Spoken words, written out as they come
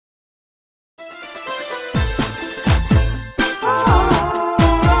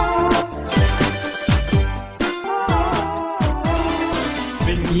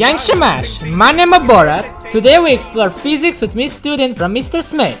Yang Shamash, my name is Borat. Today we explore physics with me student from Mr.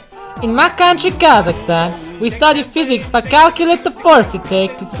 Smith. In my country Kazakhstan, we study physics by calculate the force it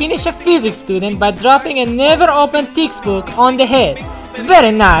takes to finish a physics student by dropping a never opened textbook on the head.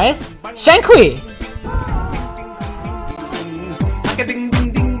 Very nice. Shankui.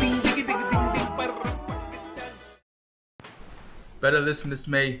 Better listen to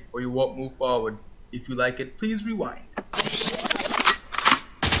Smay or you won't move forward. If you like it, please rewind.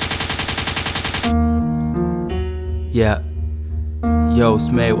 Yeah. Yo,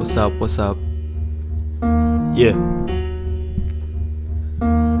 Smay, what's up? What's up? Yeah.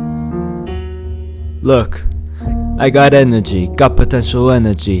 Look, I got energy, got potential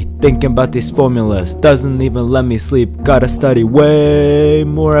energy. Thinking about these formulas doesn't even let me sleep. Gotta study way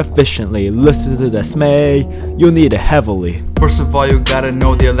more efficiently. Listen to the Smay, you'll need it heavily. First of all, you gotta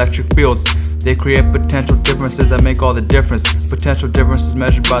know the electric fields. They create potential differences that make all the difference. Potential differences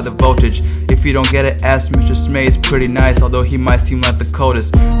measured by the voltage. If you don't get it, ask Mr. Smay. Is pretty nice, although he might seem like the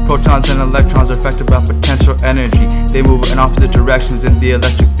coldest. Protons and electrons are affected by potential energy. They move in opposite directions in the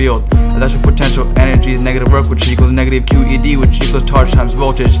electric field. Electric potential energy is negative work, which equals negative QED, which equals charge times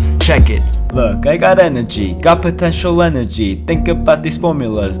voltage. Check it. Look, I got energy, got potential energy. Think about these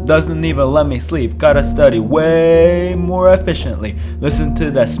formulas, doesn't even let me sleep. Gotta study way more efficiently. Listen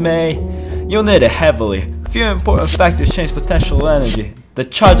to that Smay, you'll need it heavily. Few important factors change potential energy. The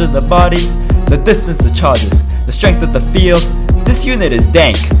charge of the body, the distance of charges, the strength of the field. This unit is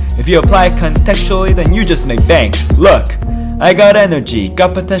dank. If you apply it contextually, then you just make bank. Look, I got energy,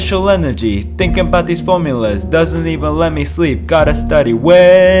 got potential energy. Thinking about these formulas doesn't even let me sleep. Gotta study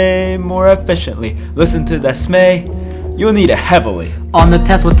way more efficiently. Listen to that Smay, you'll need it heavily. On the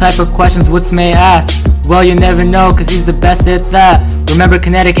test, what type of questions would Smay ask? Well, you never know, cause he's the best at that. Remember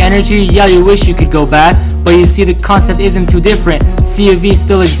kinetic energy? Yeah, you wish you could go back. But you see, the concept isn't too different. C of V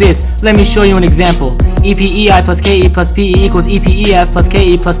still exists. Let me show you an example. EPEI plus KE plus PE equals EPEF plus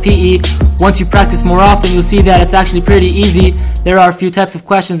KE plus PE. Once you practice more often, you'll see that it's actually pretty easy. There are a few types of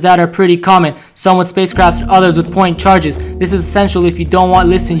questions that are pretty common. Some with spacecrafts, others with point charges. This is essential. If you don't want to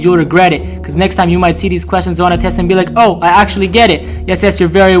listen, you'll regret it. Cause next time you might see these questions on a test and be like, oh, I actually get it. Yes, you're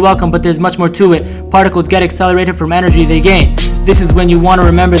very welcome, but there's much more to it. Particles get accelerated from energy they gain. This is when you want to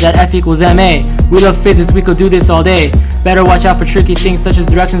remember that F equals ma. We love physics, we could do this all day. Better watch out for tricky things such as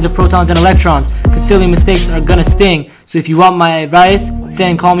directions of protons and electrons, cause silly mistakes are gonna sting. So if you want my advice,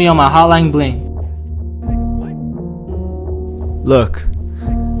 then call me on my hotline bling. Look,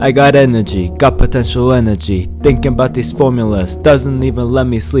 I got energy, got potential energy. Thinking about these formulas doesn't even let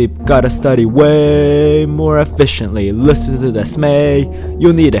me sleep. Gotta study way more efficiently. Listen to the Smay,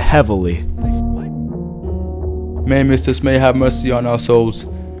 you'll need it heavily. May Mr. Smay have mercy on our souls.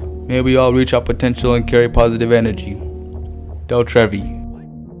 May we all reach our potential and carry positive energy. Del Trevi.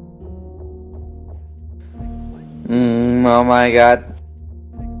 Oh my god.